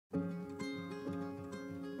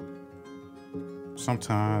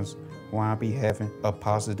Sometimes when I be having a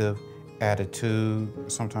positive attitude,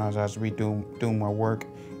 sometimes I just be doing my work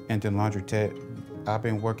in the laundry tech. I've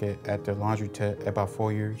been working at the laundry tech about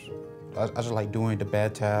 4 years. I just like doing the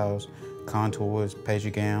bed towels, contours,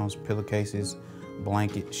 pager gowns, pillowcases,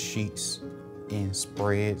 blankets, sheets, and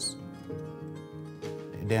spreads.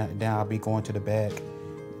 Then I'll be going to the back,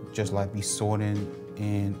 just like be sorting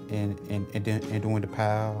and doing the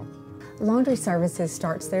pile. Laundry Services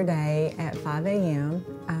starts their day at 5 a.m.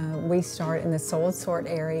 We start in the soiled sort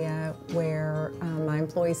area where my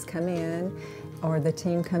employees come in, or the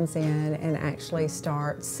team comes in and actually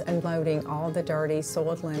starts unloading all the dirty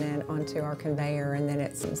soiled linen onto our conveyor, and then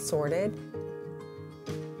it's sorted.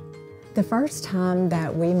 The first time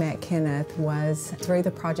that we met Kenneth was through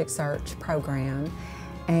the Project Search program.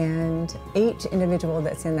 And each individual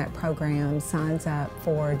that's in that program signs up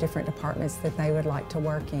for different departments that they would like to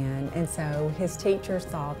work in. And so his teachers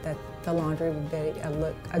thought that the laundry would be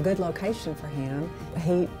a good location for him.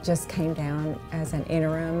 He just came down as an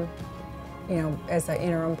interim, as an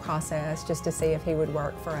interim process just to see if he would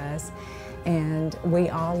work for us. And we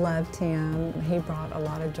all loved him. He brought a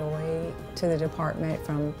lot of joy to the department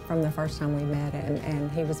from the first time we met him,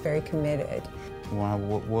 and he was very committed. When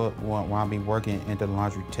I be working in the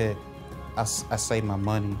laundry tech, I save my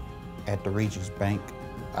money at the Regis Bank.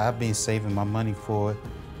 I've been saving my money to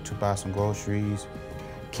buy some groceries.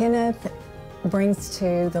 Kenneth brings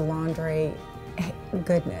to the laundry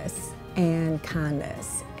goodness and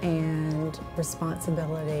kindness and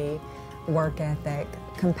responsibility, work ethic,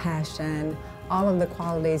 compassion, all of the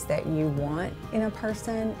qualities that you want in a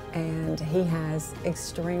person, and he has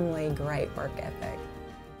extremely great work ethic.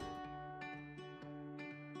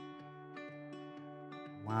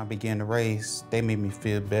 When I began the race, they made me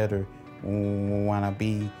feel better when I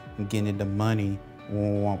be getting the money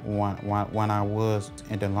when I was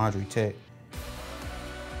in the laundry tech.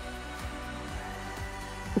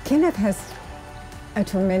 Kenneth has a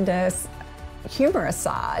tremendous humorous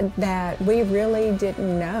side that we really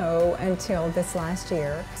didn't know until this last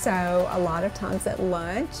year. So a lot of times at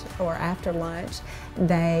lunch or after lunch,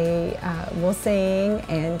 they will sing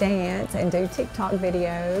and dance and do TikTok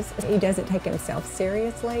videos. He doesn't take himself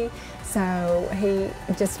seriously, so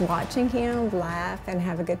just watching him laugh and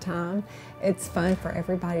have a good time, it's fun for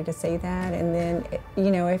everybody to see that. And then,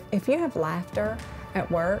 if you have laughter at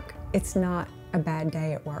work, it's not a bad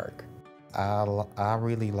day at work. I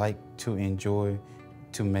really like to enjoy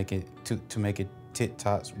to make it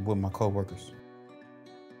TikToks with my coworkers.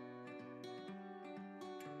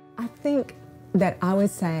 I think that I would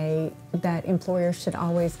say that employers should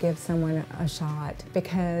always give someone a shot,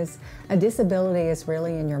 because a disability is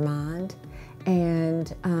really in your mind,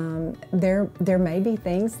 and there may be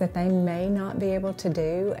things that they may not be able to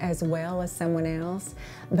do as well as someone else,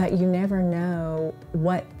 but you never know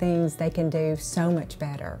what things they can do so much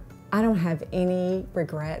better. I don't have any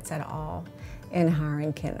regrets at all in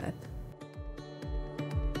hiring Kenneth.